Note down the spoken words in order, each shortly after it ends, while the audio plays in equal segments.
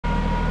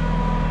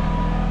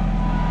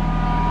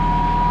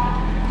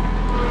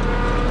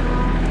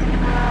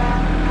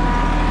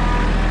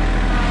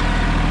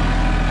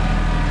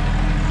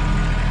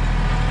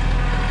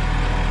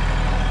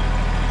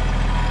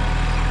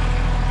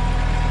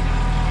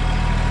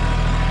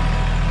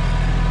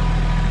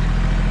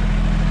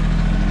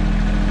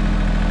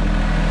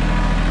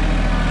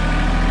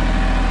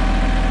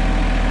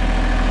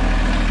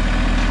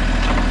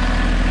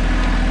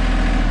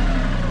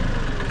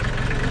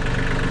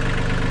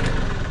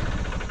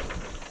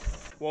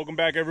Welcome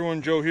back,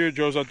 everyone. Joe here,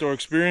 Joe's Outdoor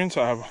Experience.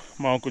 I have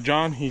my Uncle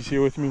John. He's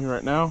here with me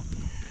right now.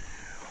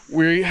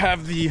 We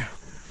have the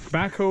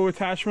backhoe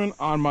attachment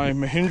on my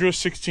Mahindra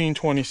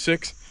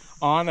 1626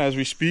 on as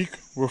we speak.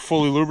 We're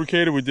fully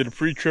lubricated. We did a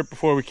pre-trip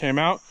before we came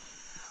out.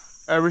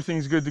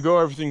 Everything's good to go.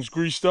 Everything's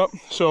greased up.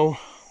 So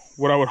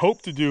what I would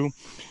hope to do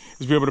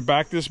is be able to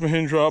back this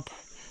Mahindra up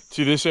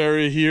to this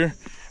area here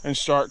and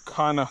start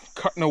kind of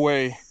cutting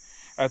away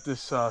at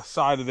this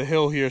side of the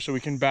hill here so we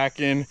can back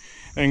in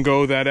and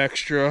go that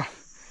extra,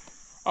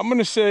 I'm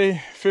gonna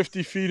say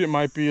 50 feet. It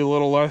might be a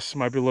little less,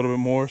 might be a little bit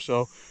more.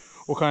 So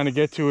we'll kind of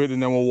get to it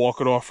and then we'll walk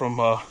it off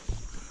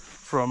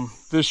from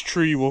this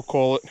tree, we'll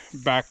call it,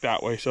 back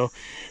that way. So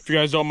if you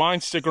guys don't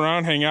mind, stick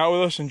around, hang out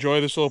with us,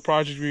 enjoy this little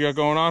project we got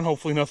going on.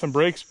 Hopefully nothing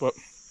breaks, but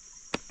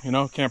you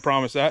know, can't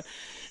promise that.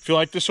 If you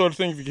like this sort of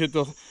thing, if you hit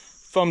the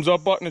thumbs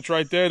up button, it's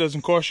right there,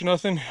 doesn't cost you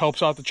nothing,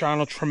 helps out the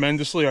channel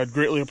tremendously. I'd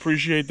greatly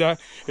appreciate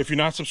that. If you're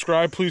not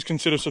subscribed, please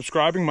consider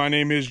subscribing. My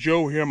name is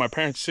Joe. We're here on my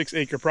parents'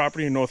 6-acre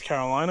property in North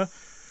Carolina,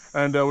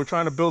 and we're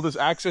trying to build this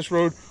access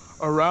road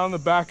around the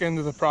back end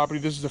of the property.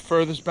 This is the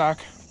furthest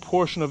back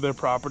portion of their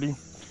property,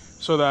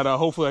 so that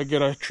hopefully I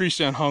get a tree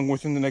stand hung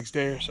within the next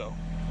day or so.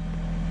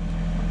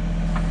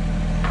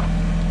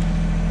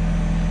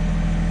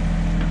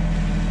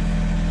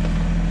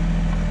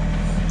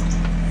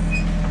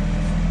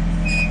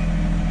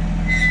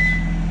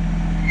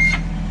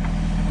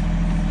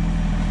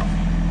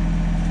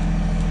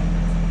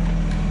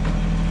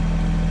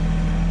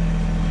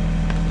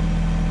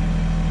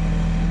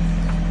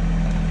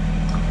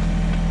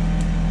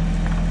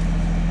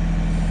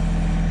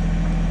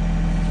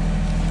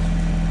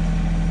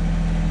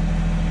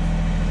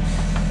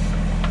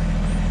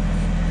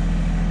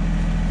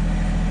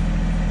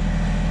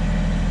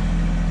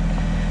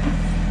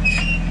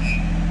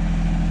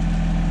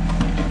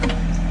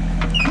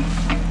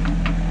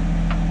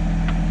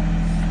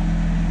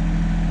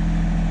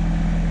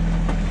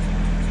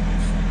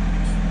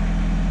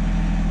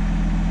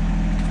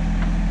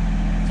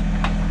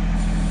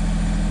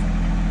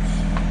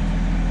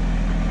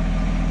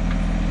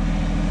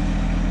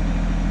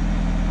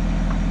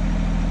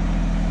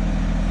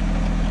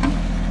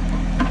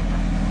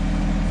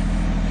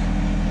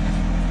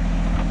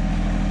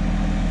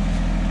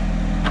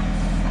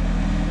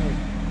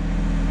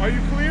 Are you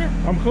clear?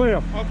 I'm clear.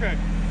 Okay.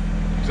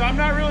 Because I'm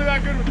not really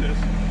that good with this.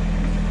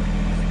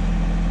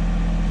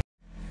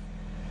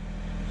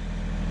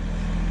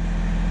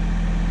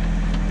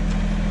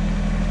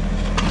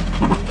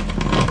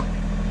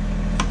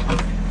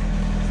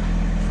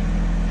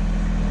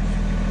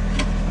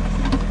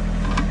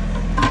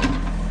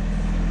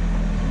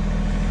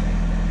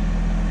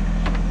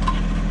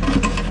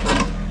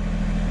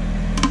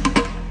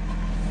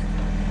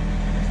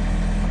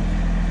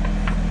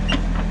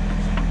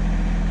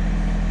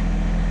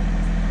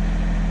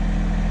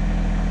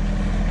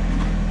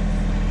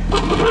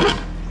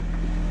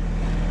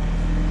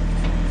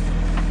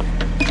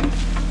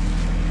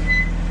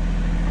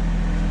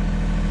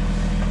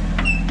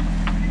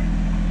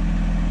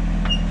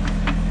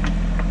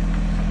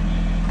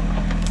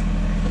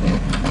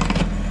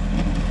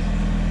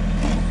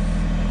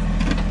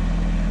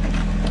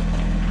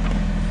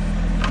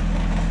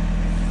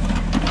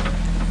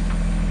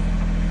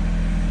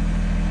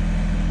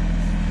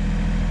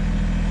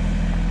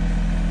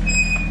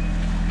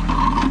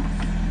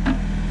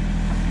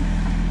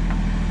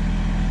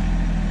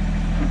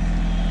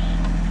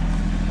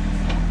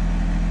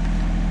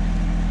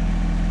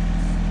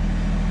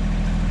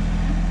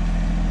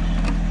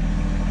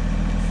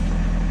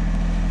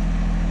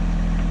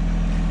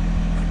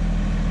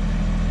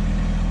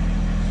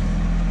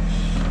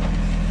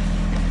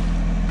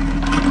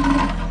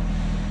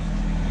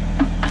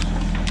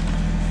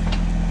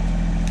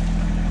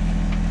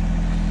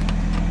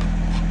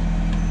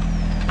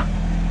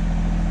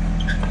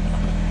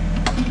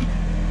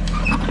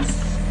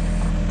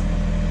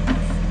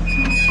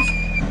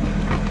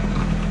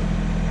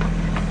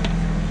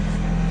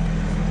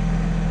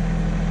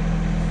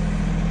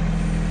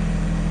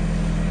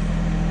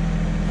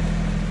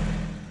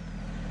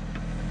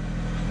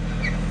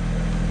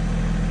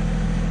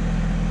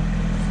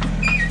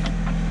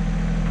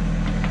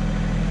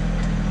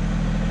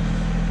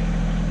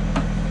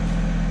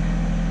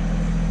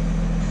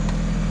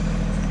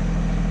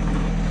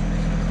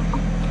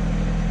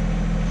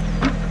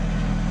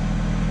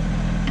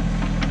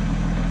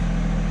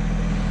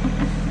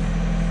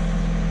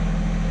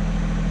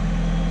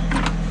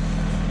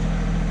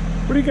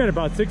 What do you got,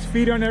 about 6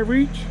 feet on that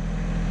reach?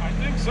 I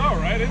think so,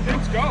 right?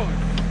 It's going.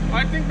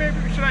 I think maybe,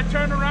 should I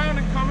turn around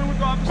and come in with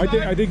the other side?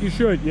 I think you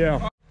should,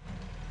 yeah.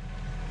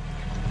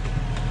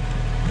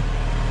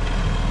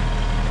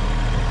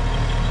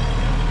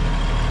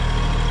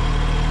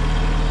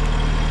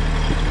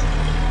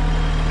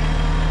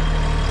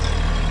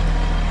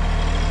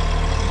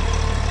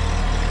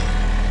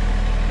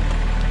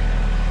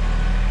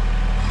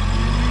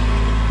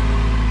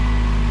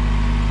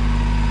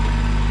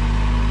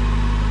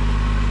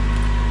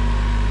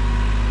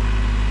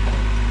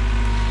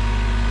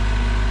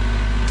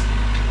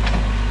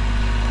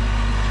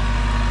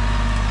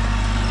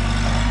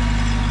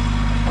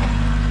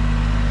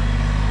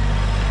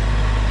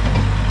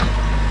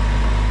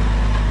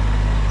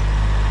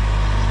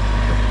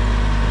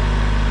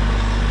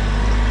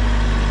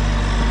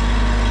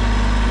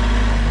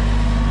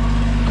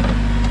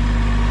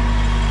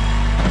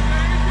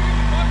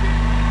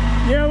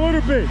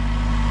 bit.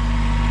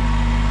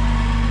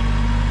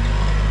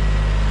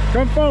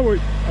 Come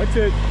forward. That's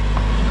it.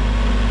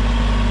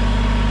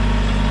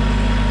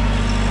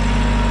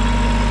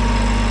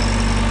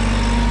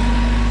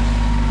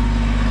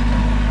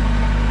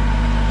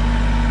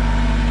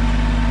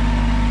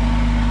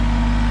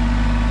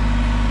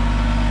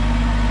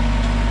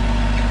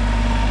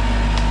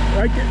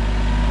 Right there.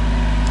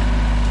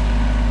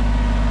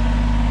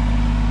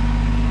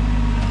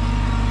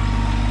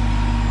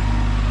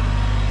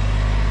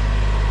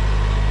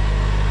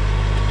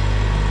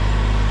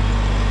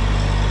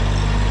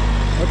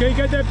 Okay, you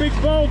got that big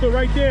boulder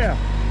right there.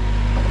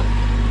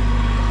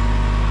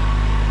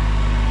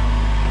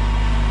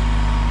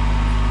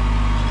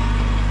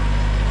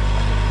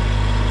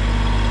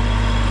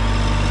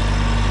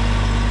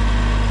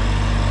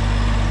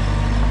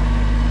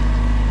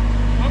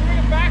 I'm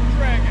gonna back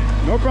drag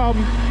it. No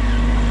problem.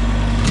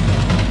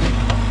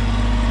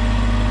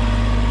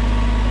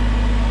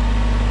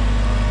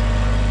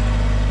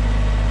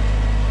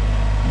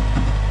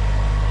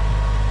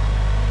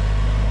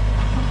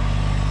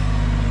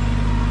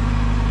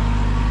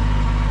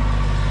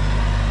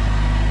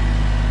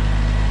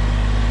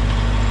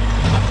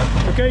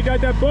 Okay, you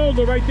got that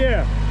boulder right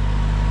there.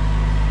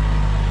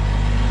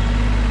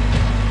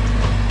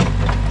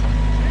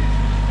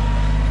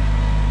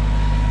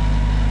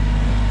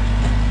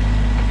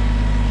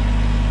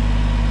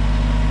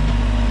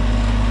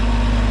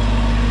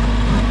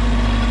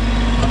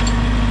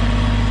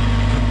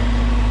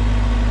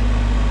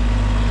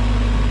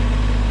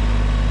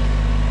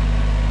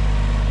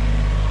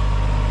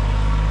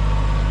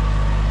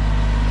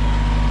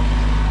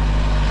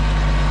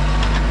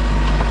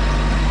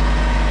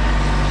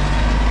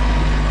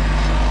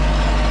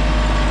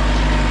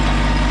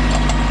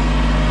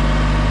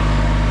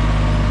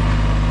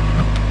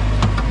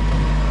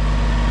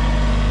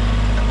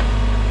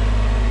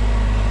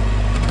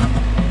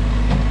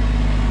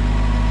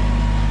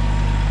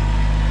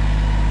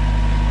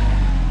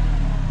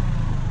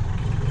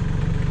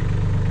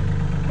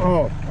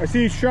 Oh, I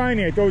see it's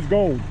shiny. I thought it was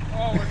gold.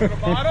 Oh, is it a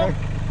bottom?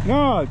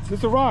 No, it's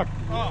just a rock.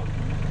 Oh.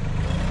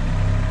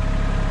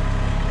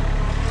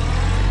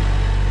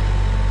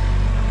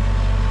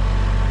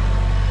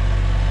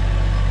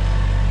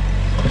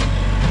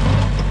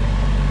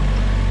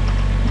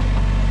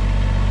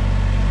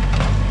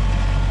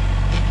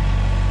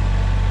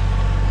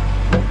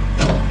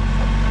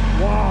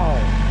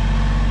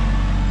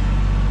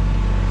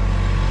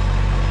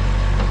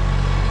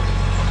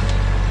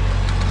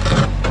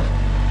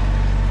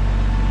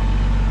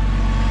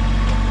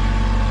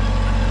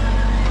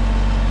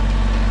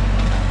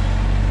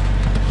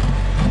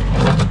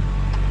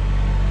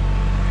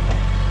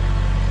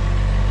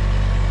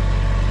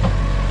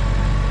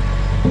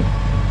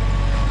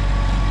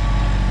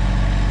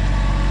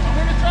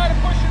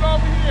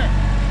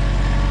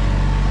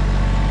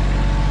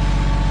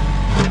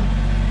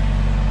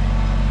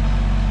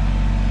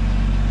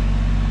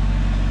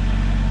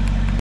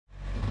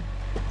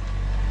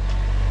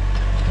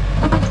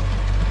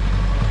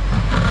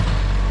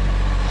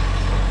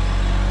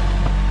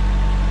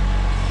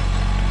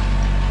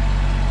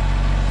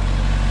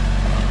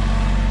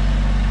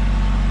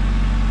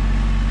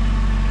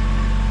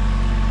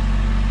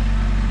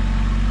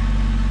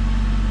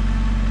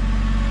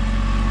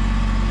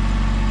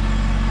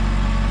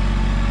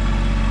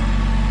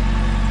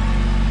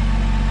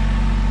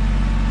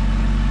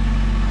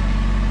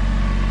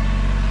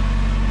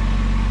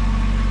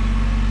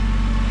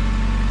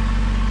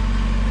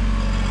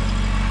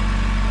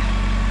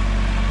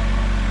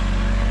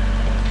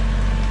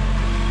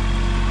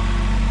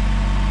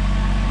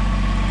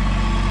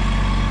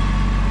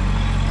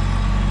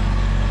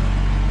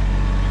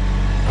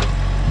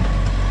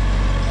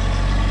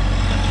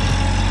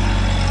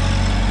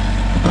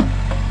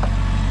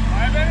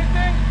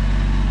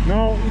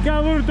 You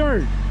got a little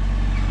dirt.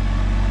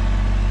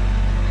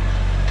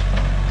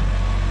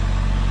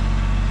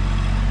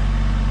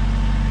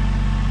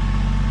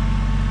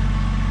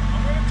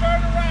 I'm gonna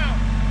turn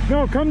around.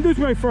 No, come this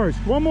way first.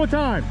 One more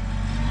time.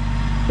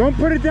 Don't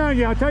put it down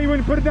yet. I'll tell you when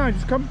to put it down.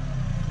 Just come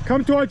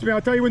towards me.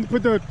 I'll tell you when to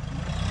put the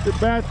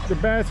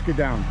basket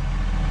down.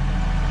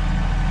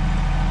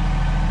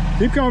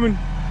 Keep coming.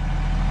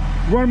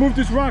 You want to move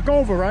this rock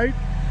over, right?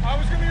 I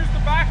was gonna use the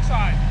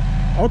backside.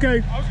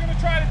 Okay. I was gonna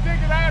try to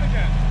dig it out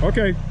again.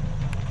 Okay.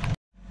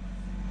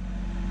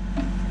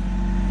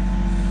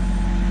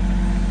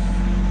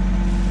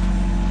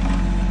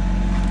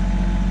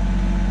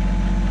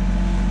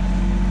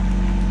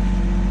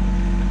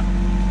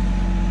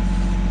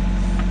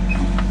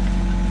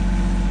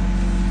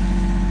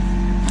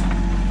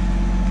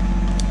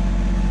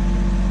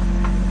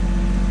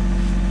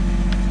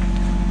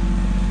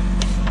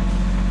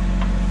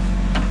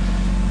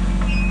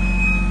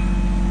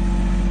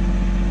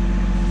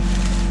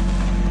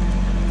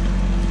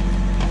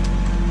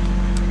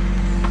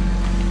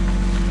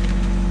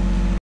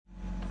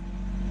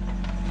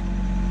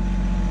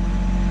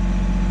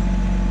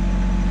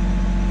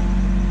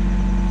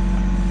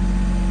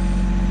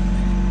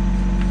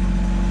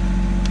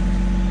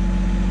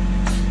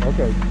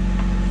 Okay.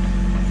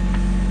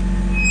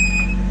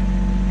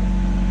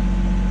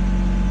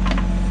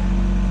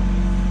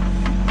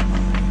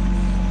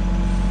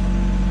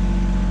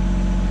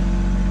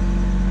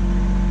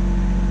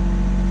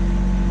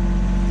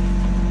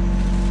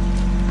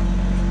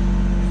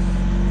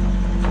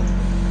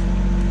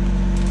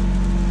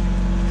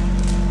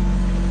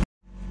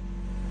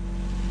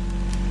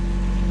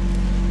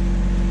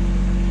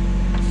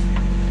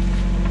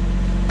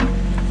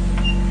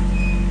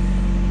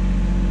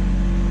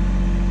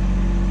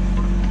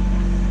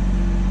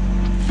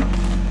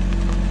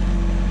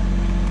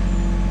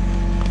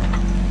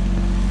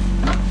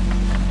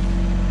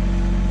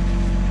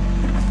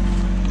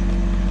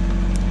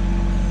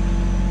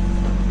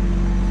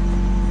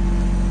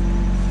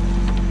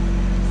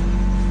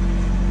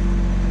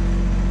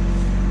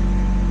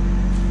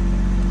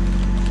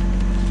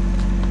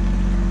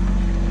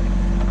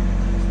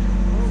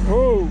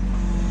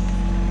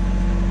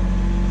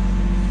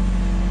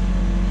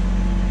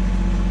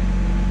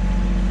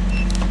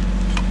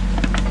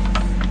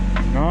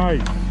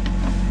 Nice.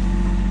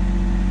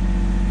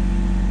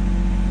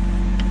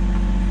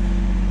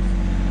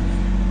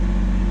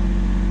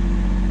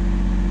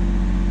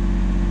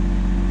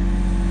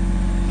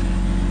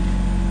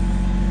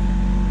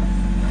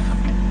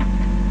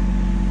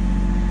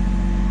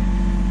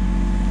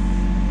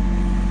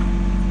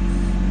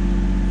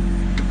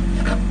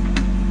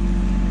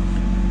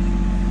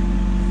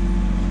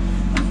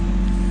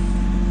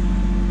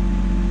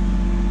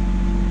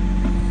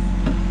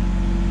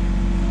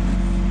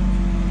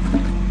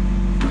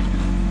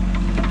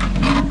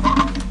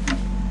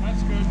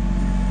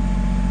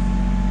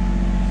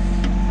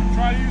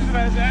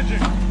 As edging.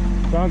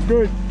 Sounds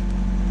good.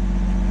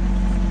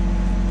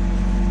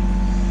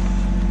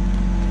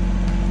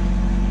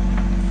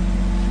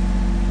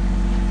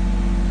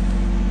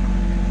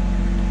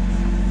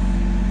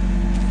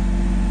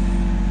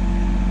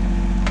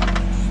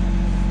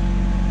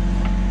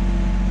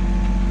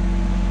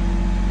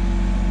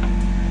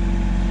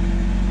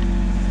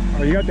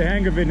 Oh, you got the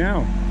hang of it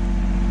now.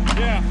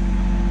 Yeah.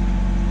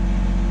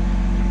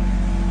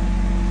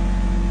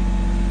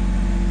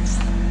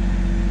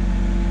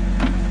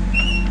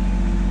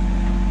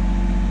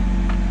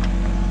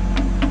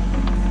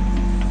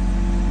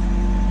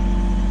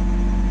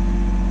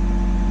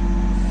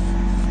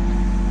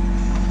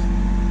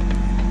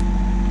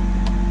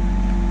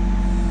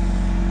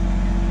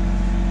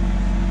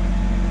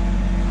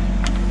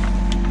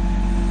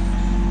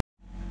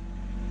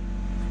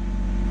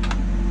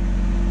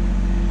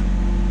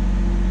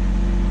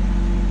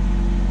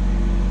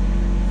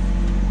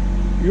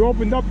 You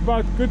opened up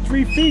about a good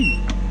 3 feet.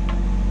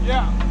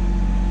 Yeah.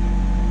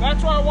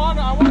 That's why I want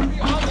to be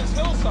on this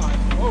hillside.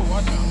 Oh,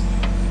 watch out.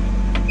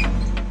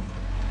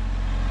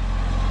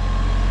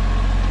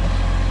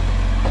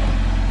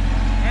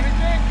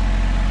 Anything?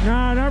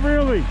 Nah, not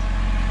really.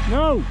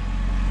 No.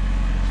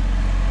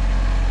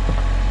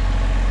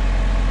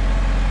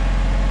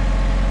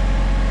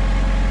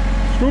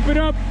 Scoop it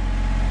up.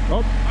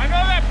 Oh, I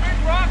know that big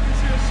rock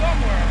is here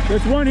somewhere.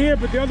 there's one here,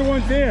 but the other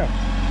one's there.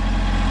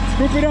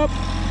 Scoop it up.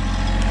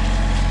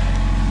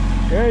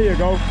 There you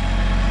go. I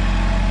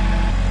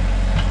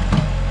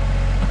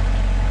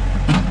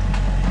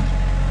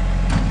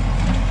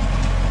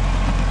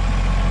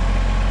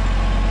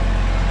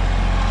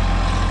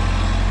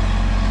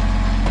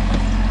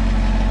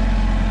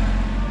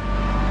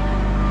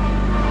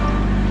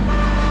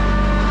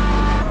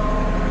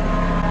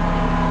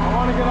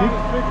want to get on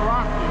this big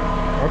rock here.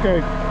 Okay.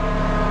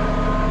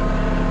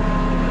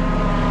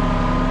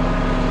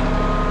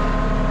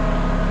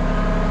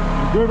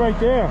 You're good right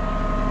there.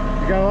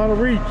 You got a lot of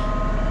reach.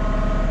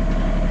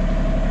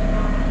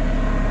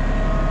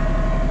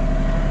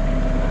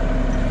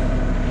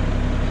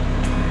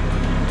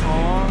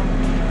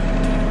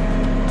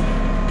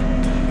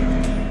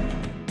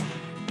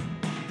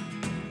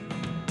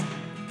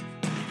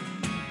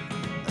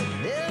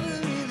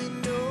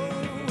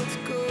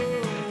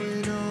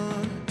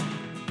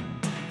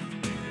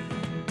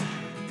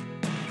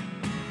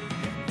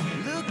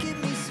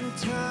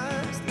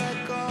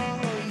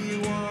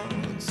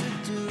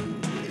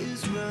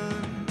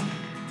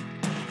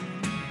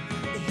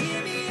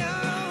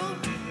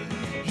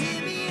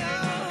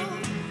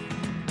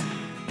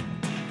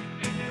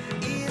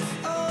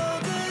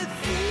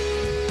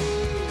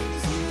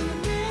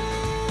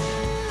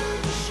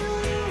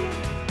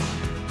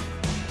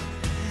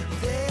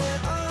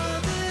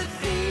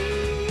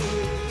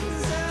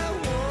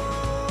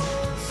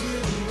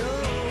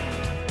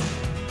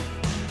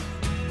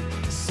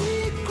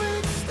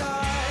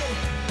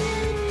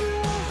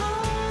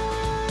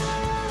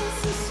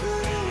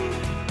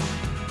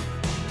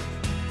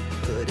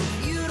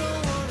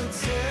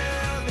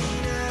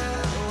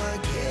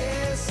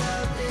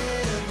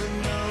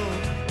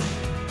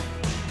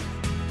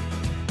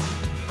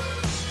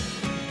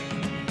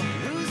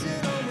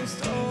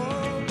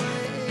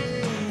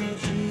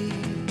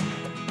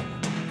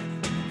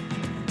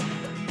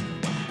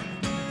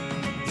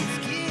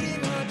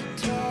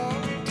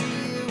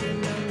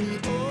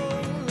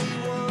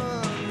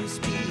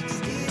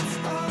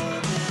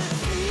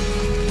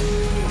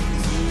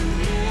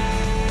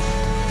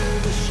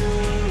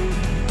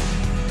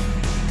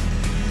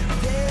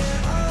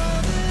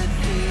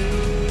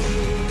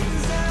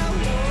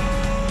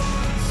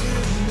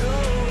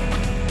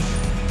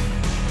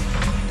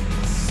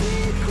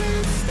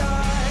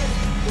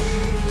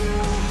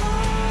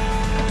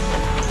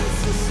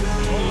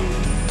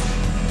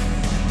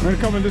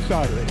 coming this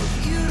side of it.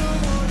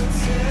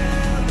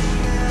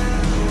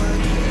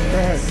 Go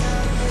ahead.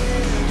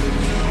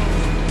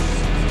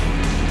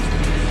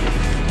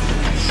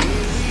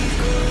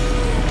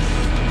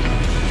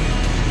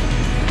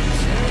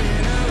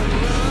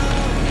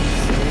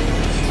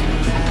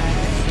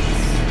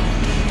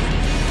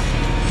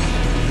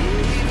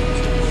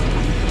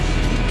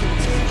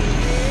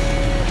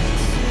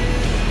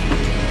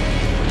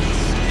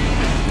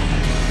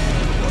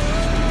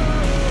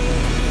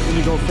 Can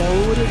you go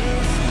forward with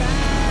it?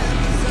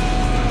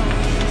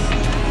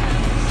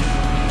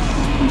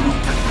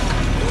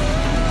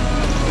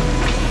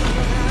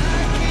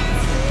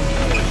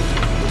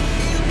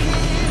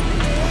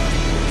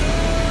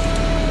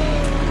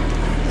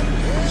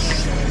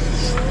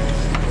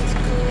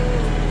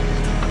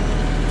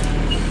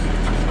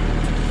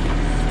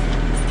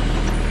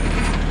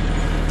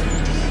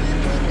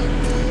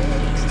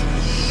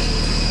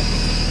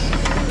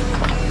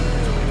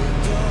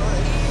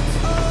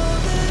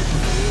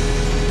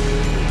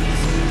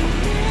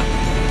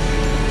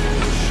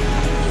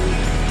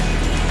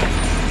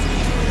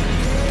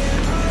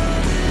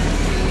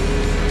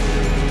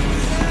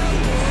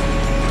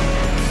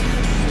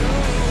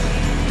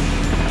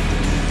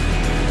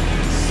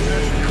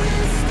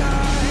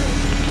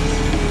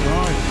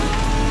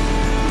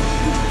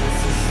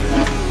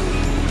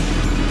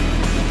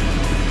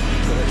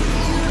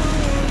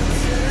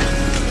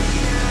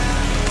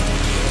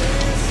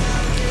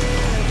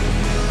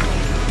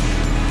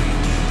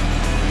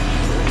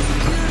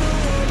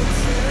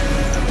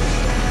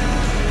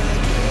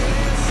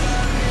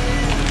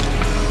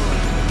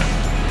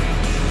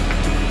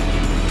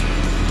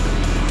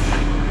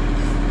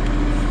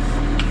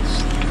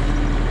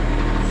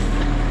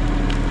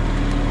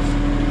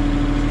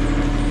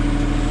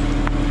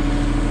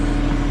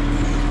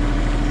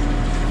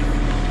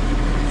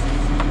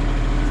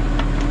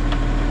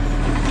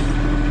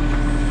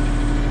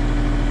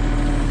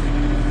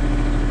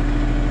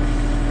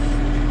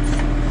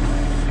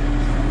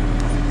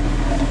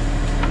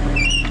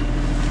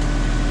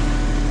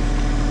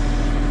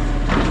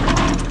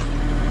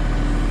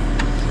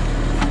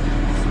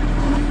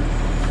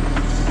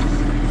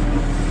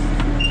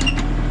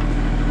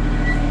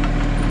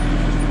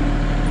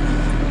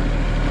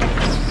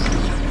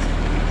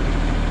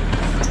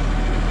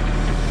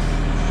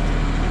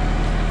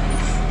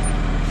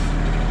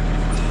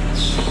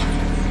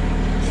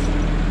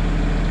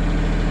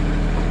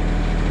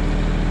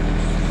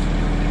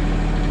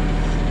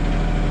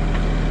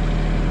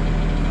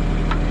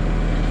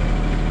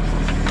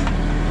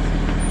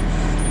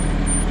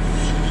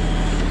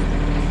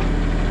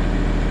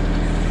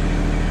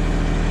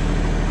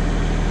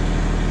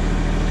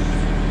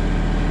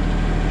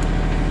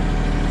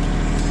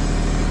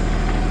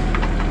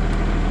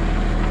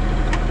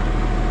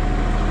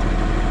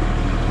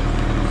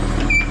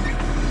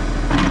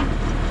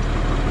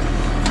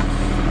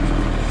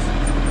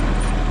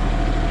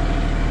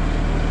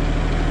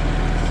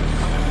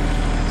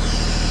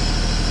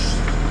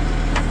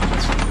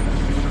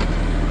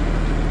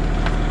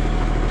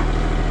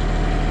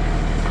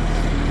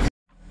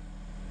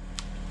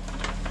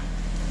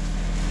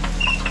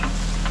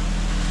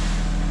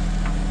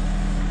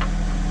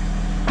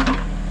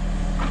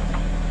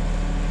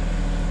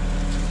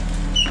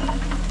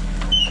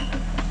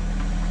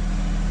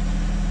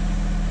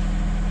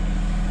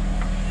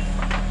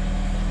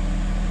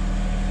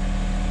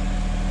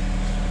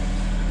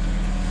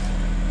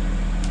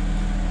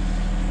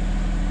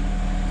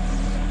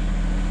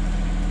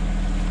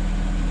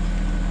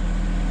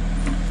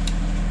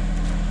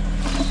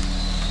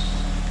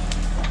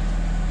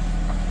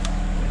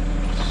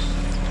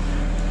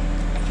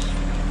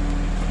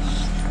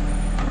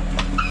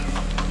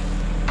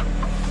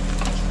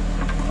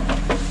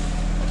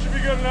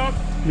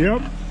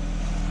 Yep.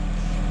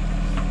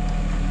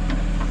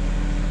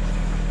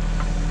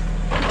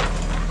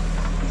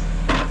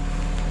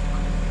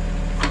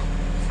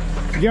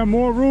 You got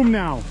more room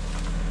now.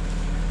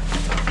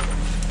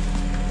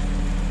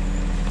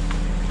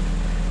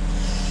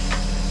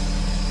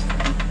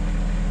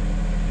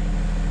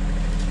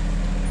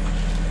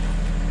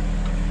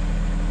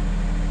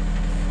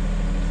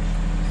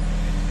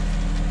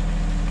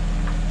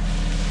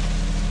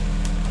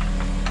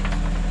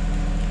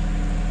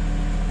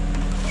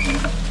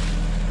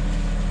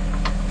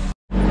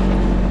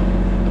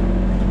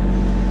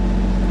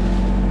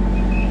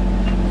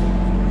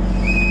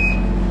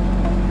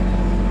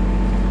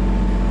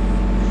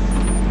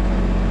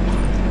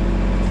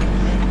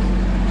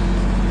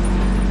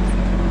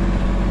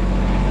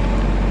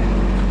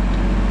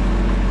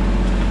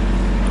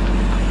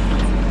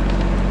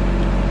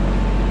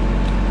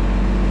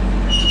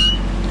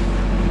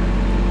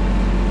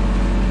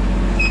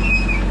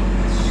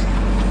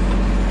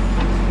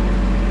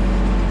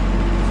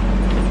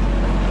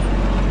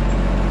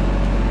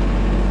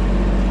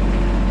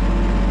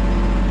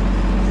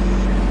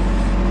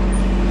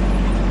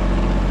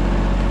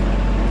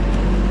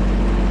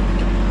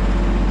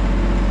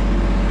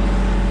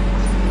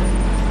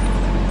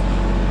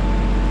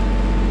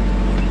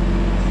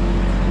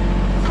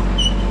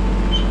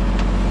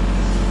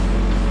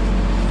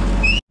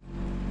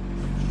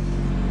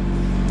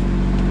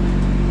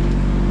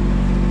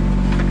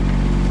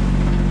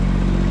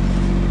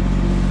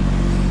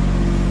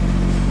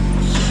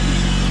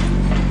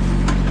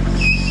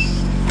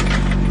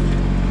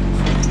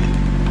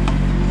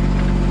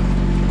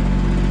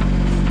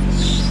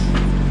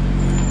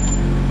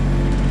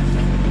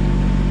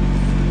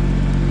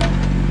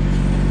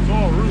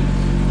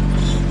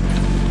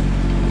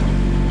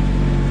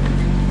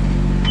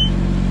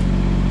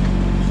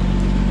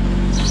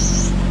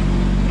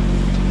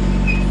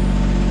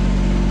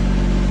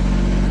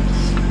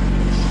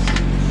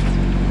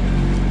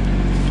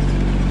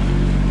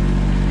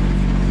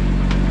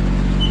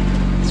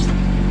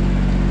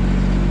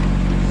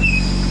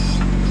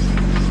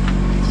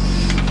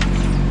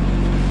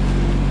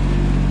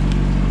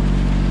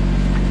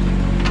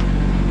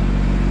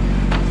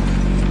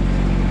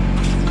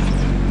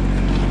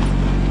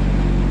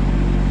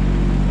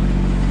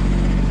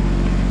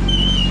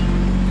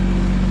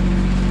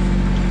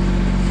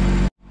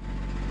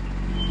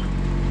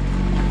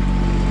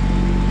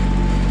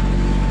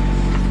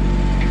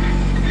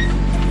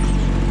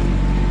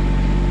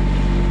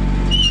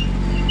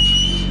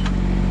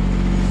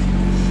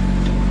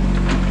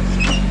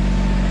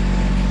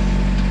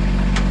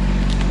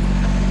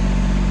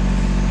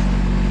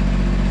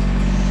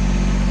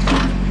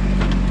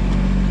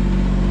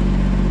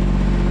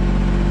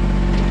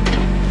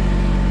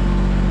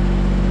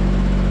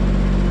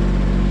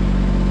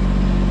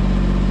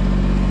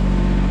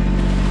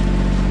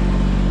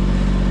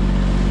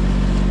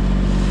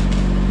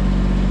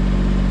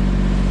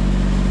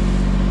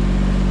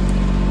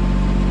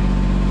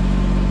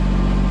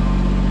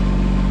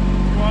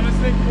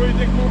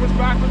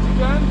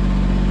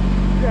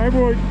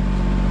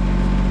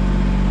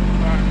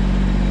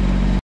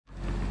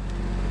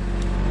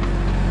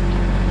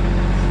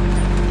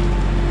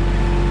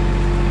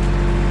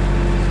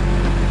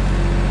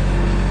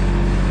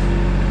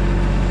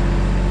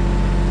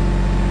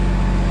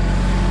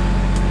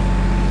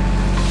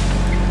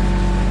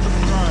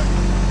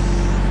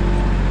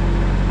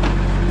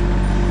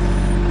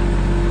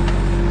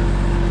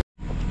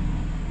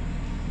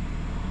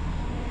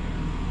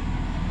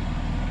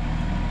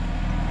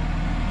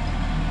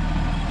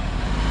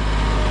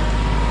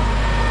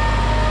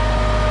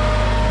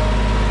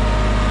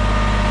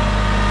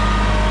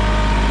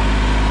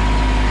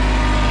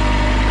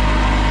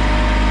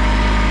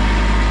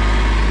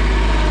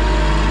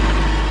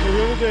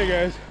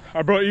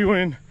 I brought you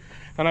in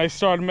and I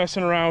started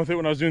messing around with it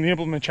when I was doing the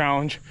implement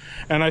challenge,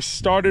 and I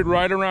started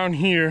right around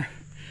here,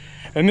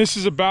 and this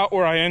is about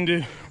where I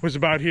ended, was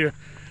about here,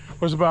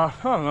 was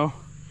about, I don't know,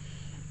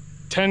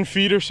 10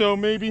 feet or so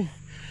maybe.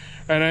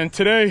 And then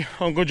today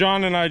Uncle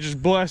John and I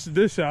just blasted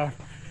this out.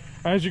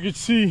 As you can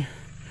see,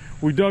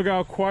 we dug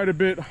out quite a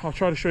bit. I'll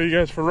try to show you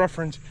guys for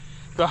reference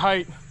the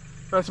height.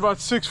 That's about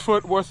 6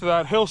 foot worth of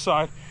that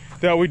hillside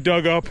that we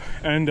dug up.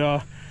 And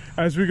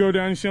as we go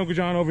down, you see Uncle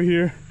John over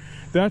here,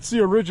 that's the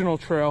original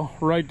trail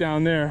right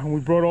down there, and we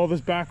brought all this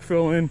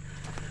backfill in.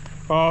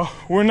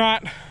 We're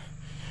not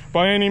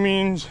by any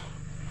means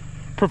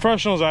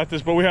professionals at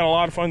this, but we had a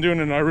lot of fun doing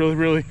it, and I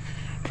really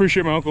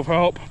appreciate my uncle for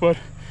help. But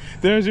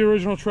there's the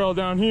original trail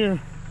down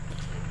here.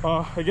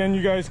 Again,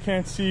 you guys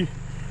can't see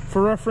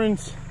for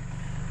reference.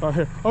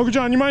 Here, Uncle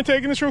John, you mind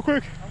taking this real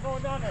quick? I'm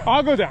going down there.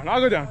 I'll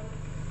go down.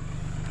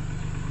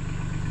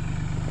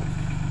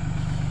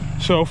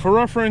 So for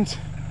reference,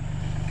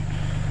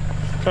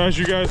 as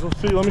you guys will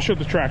see, let me shut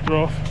the tractor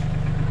off.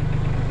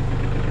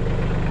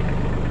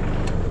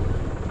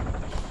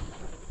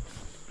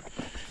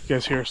 You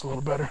guys hear us a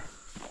little better?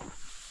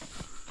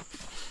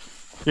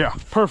 Yeah,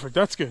 perfect,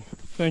 that's good,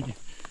 thank you.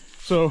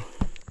 So,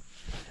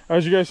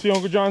 as you guys see,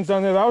 Uncle John's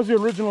down there. That was the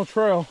original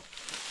trail.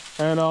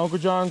 And Uncle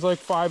John's like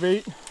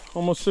 5'8",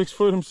 almost 6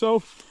 foot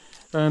himself.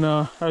 And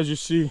as you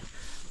see,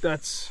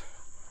 that's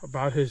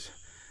about his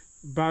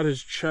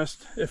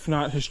chest, if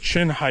not his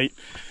chin height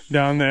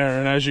down there.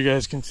 And as you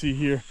guys can see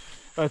here,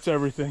 that's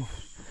everything.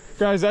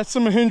 Guys, that's the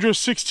Mahindra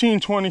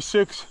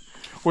 1626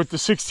 with the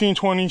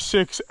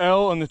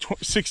 1626L and the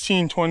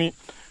 1620,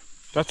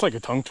 that's like a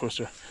tongue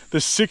twister. The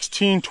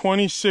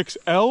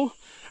 1626L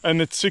and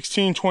the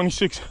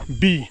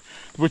 1626B,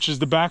 which is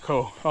the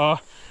backhoe.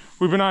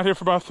 We've been out here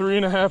for about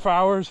 3.5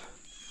 hours.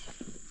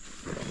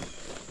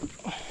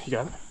 You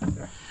got it?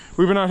 Yeah.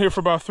 We've been out here for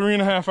about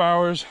 3.5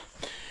 hours.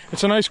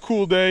 It's a nice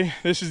cool day.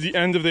 This is the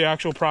end of the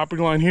actual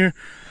property line here.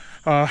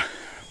 Right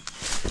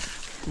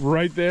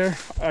there,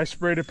 I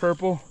sprayed it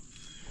purple.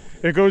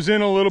 It goes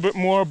in a little bit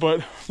more,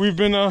 but we've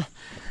been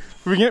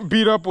getting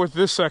beat up with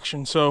this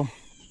section. So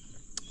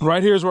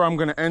right here is where I'm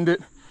gonna end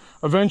it.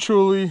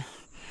 Eventually,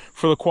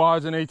 for the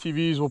quads and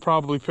ATVs, we'll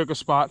probably pick a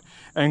spot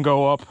and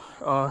go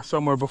up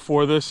somewhere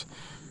before this.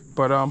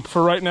 But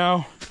for right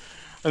now,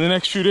 in the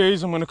next few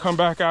days, I'm gonna come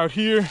back out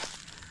here.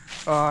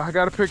 I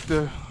gotta pick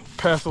the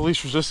path of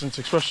least resistance,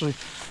 especially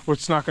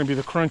what's not going to be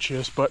the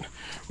crunchiest. But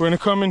we're going to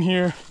come in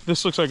here.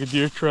 This looks like a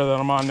deer trail that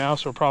I'm on now,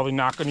 so we're probably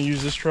not going to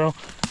use this trail.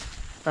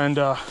 And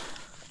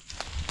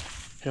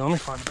here, let me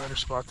find a better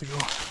spot to go.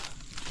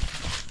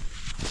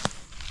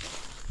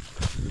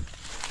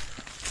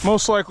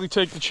 Most likely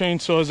take the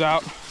chainsaws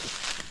out,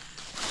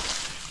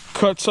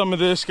 cut some of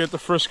this, get the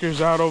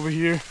friskers out over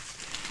here.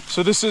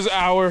 So this is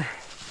our,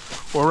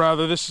 or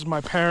rather this is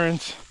my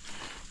parents'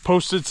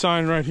 posted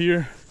sign right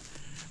here.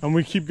 And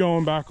we keep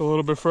going back a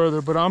little bit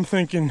further, but I'm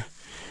thinking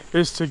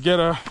is to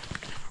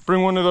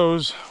bring one of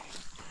those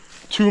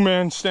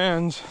 2-man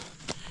stands,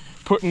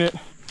 putting it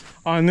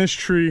on this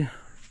tree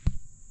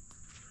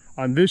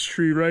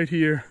right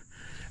here,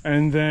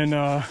 and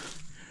then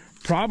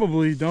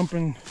probably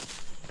dumping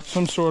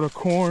some sort of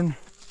corn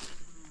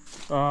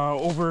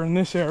over in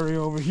this area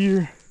over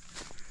here.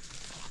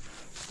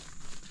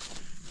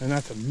 And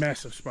that's a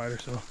mess of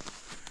spiders, so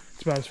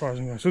it's about as far as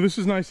I'm going. So this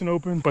is nice and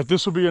open, but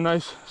this will be a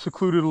nice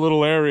secluded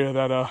little area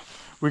that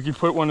we could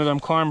put one of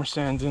them climber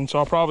stands in. So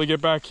I'll probably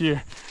get back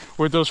here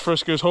with those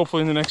friskers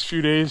hopefully in the next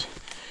few days.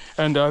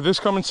 And this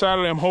coming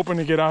Saturday, I'm hoping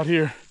to get out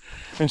here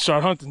and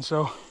start hunting.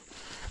 So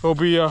it'll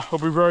be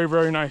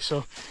very nice.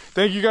 So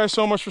thank you guys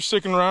so much for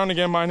sticking around.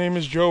 Again, my name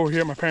is Joe. We're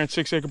here at my parents'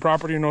 6-acre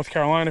property in North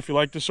Carolina. If you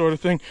like this sort of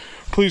thing,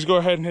 please go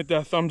ahead and hit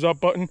that thumbs up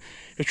button.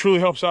 It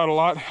truly helps out a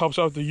lot, helps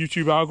out the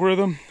YouTube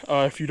algorithm.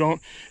 If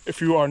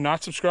you are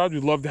not subscribed,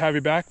 we'd love to have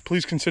you back.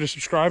 Please consider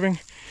subscribing,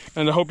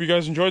 and I hope you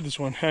guys enjoyed this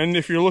one. And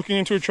if you're looking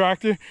into a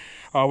tractor,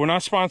 we're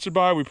not sponsored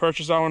by, we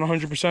purchased that one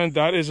 100%.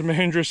 That is a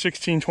Mahindra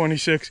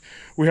 1626.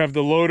 We have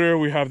the loader,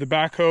 we have the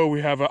backhoe,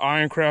 we have an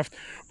IronCraft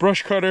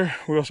brush cutter,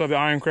 we also have the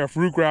IronCraft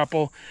root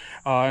grapple,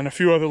 and a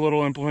few other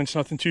little implements,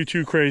 nothing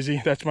too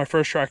crazy. That's my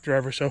first tractor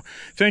ever. So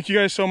thank you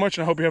guys so much,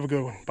 and I hope you have a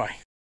good one. Bye.